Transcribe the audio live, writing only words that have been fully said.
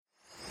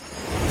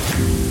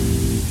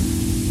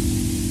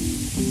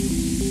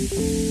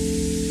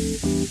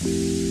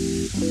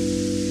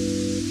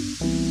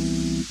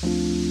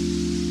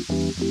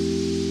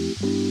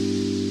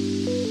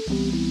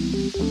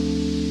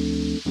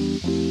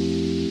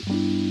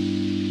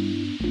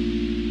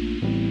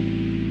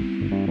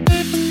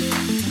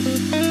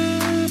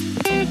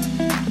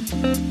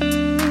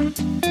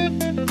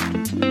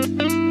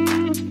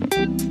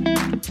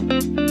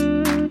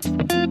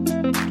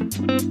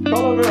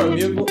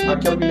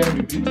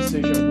Brito,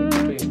 seja muito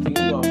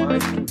bem-vindo a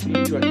mais um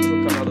vídeo aqui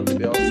no canal da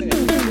TBLC.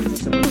 Essa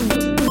semana eu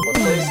vou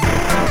fazer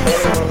com vocês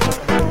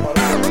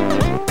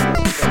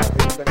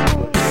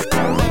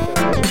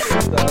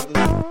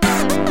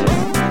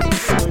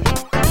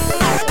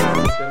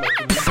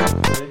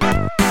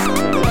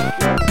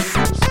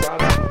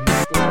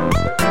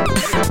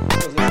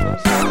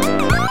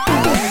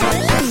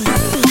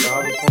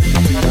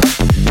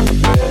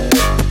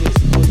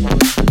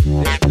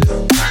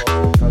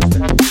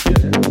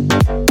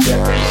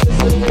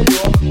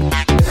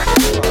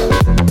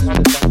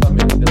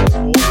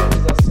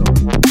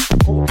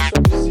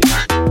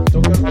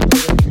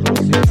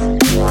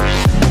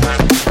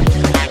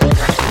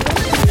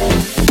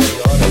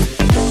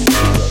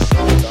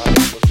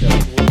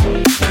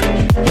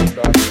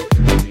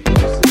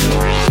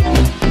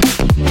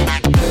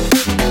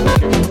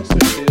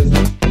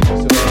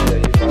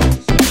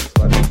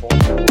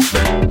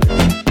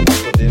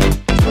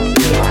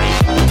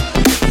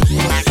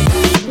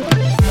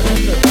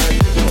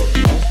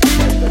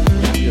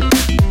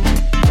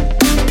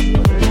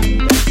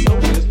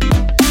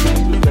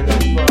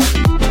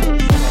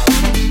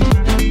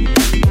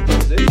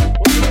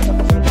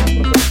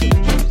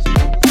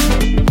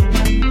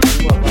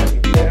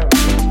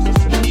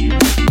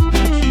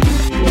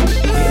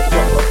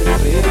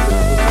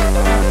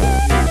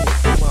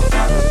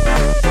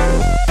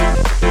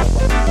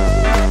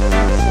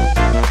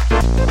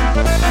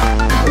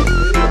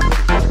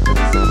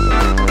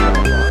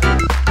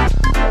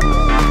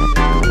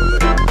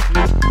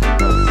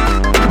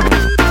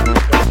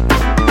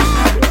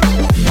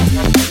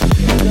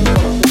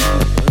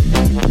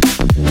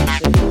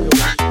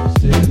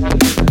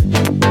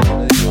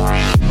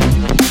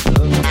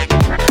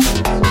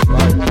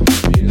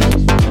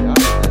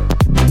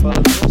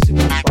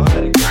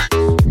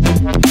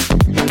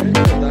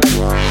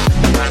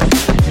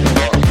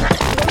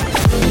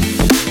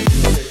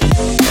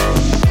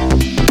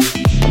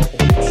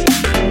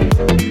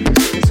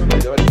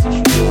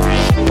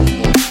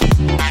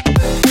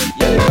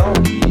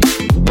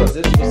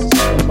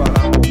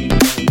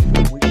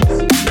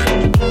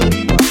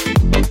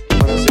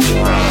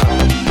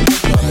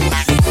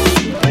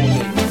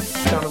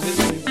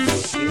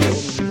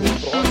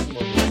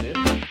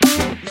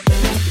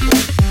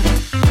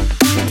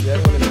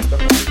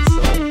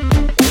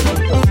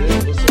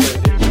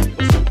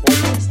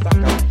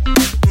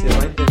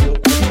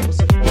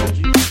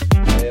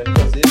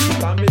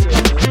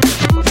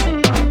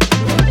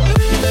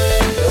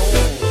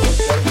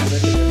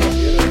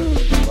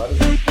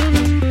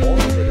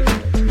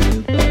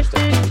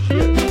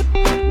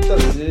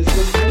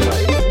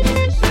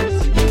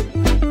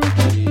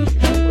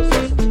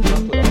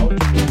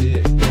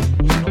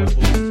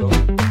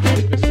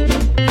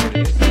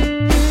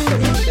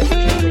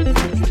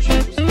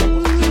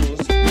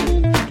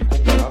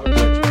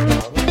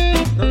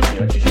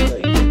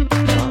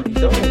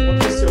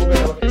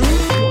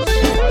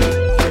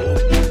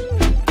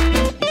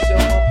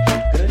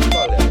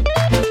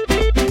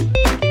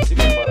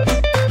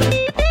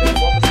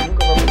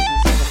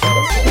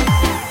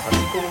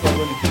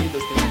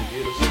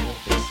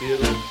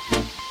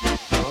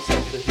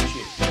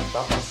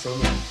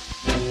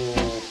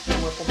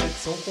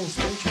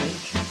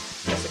constantemente.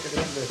 Essa que é a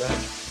grande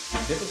verdade.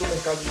 Dentro do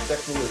mercado de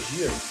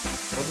tecnologia,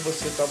 quando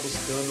você está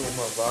buscando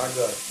uma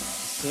vaga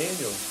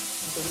sênior,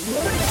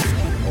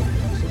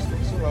 algumas pessoas estão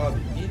do seu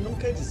lado. E não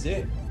quer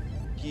dizer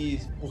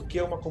que, porque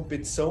é uma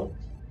competição,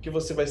 que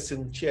você vai ser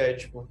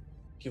antiético,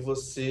 que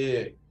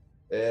você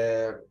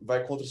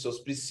vai contra os seus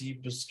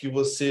princípios, que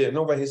você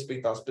não vai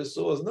respeitar as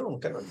pessoas. Não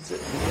quer nada dizer.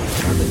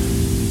 Nada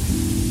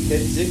disso. Quer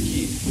dizer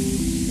que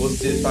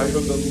você está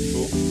jogando um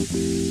jogo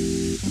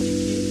e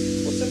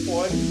que você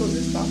pode, às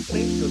vezes, estar à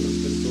frente de outras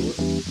pessoas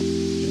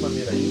de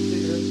maneira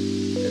íntegra,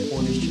 com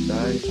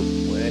honestidade,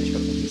 com ética,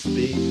 com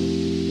respeito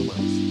e tudo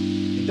mais.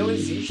 Então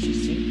existe,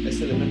 sim,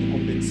 esse elemento de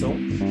competição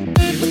e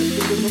muitas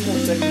pessoas não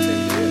conseguem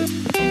entender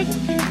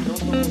porque não estão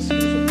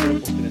conseguindo ter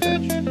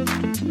oportunidade.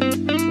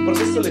 O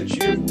processo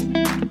seletivo,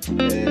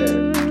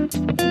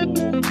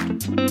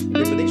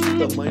 independente do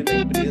tamanho da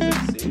empresa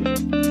que seja,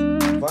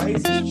 vai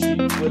existir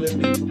o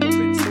elemento de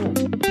competição.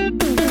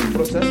 O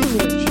processo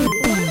seletivo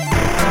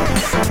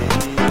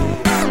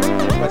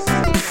ele vai ser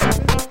o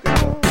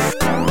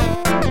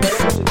melhor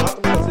candidato,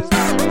 às vezes,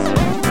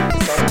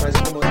 sabe mais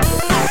como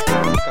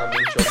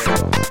tecnicamente é o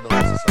melhor, não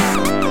necessariamente.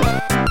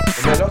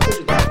 O melhor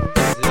candidato,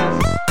 muitas vezes,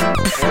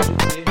 pode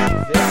ter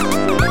diversos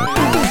elementos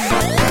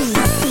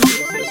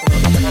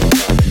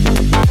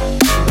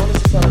que não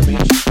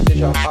necessariamente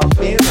seja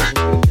apenas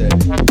um critério.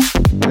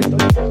 Então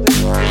é importante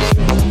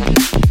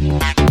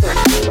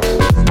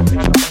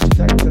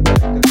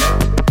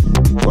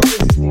só que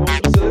existem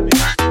outros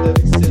elementos que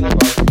devem ser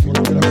levados em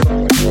consideração.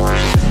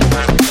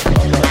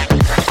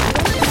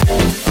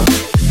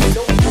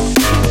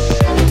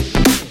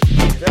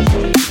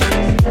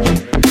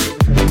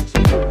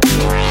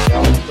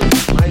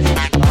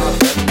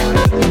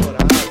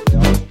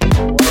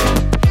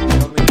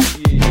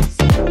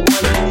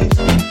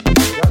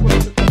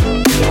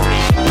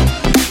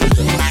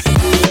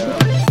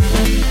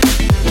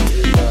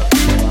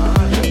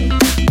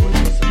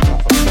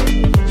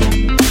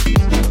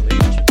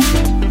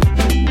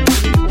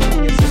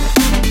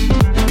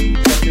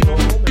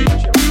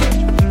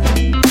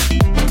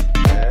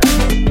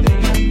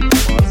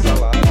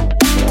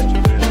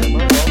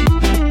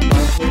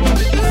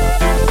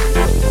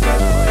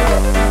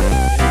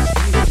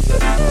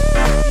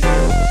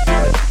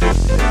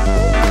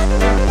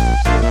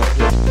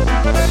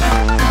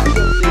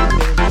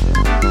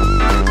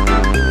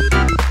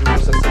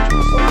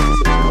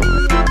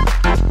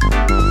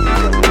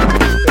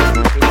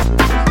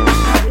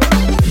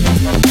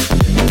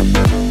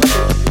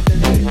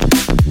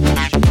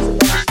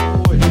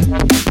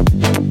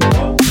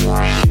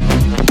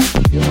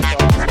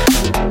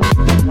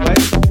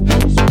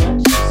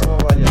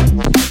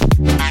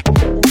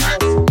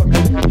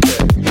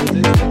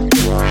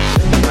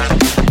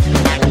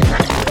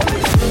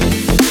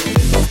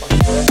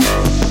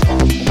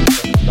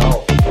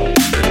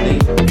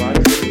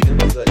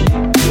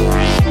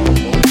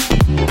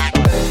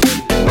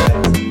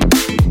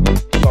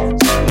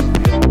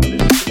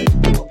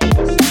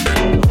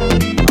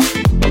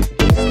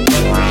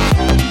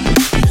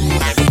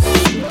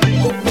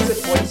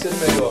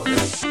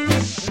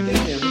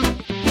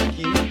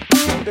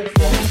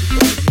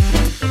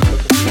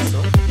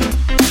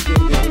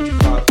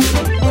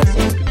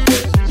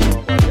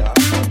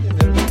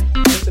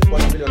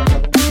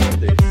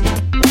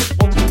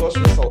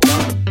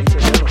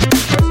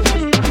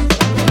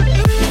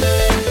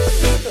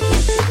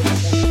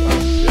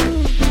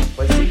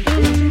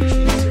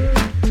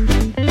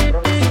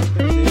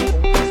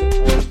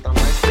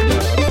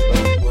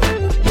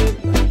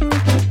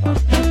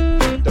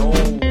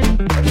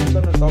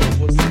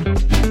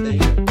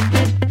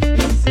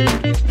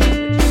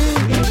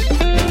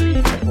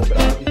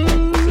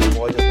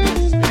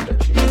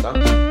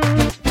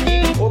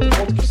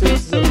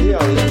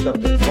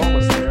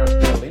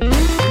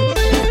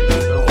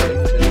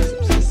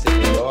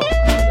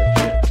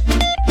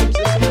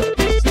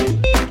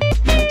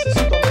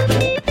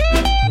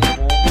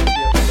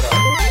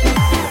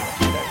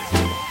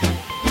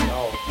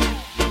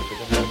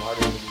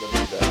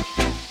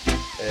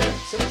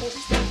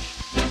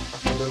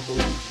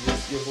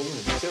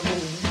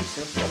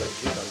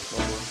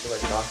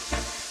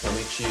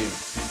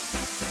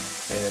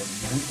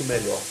 muito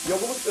melhor. E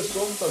algumas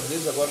pessoas, muitas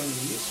vezes, agora no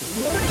início,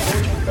 têm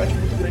uma dificuldade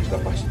muito grande da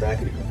parte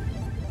técnica.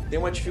 Tem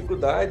uma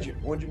dificuldade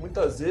onde,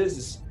 muitas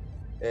vezes,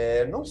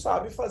 não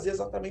sabe fazer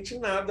exatamente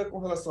nada com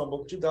relação ao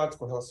banco de dados,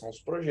 com relação aos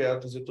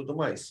projetos e tudo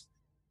mais.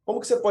 Como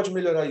que você pode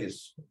melhorar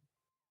isso?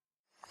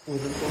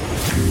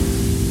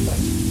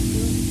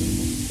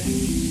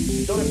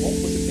 Então é bom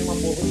que você tenha uma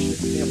boa rotina,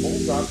 que tenha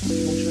bons hábitos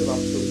que vão te levar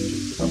para o seu objetivo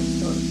que você está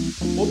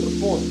buscando. Outro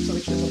ponto,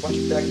 principalmente nessa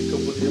parte técnica, eu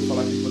poderia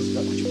falar aqui com você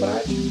da parte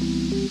prática.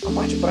 A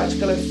parte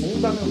prática ela é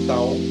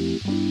fundamental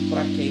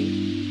para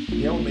quem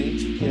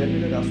realmente quer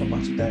melhorar a sua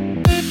parte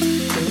técnica.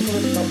 Você nunca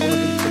vai ficar bom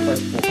naquilo que você faz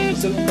pouco. Se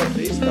você nunca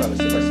fez, cara,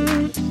 você vai sentir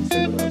muitas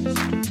inseguranças.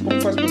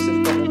 Como faz para você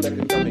ficar bom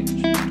tecnicamente?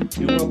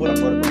 E o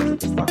laboratório começa a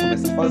testar,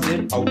 começa a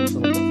fazer algo que você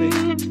nunca fez,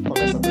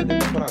 começa a aprender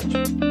com a prática.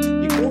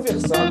 E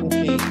conversar com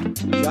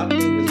quem já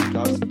tem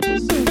resultados que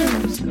você está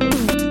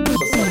buscando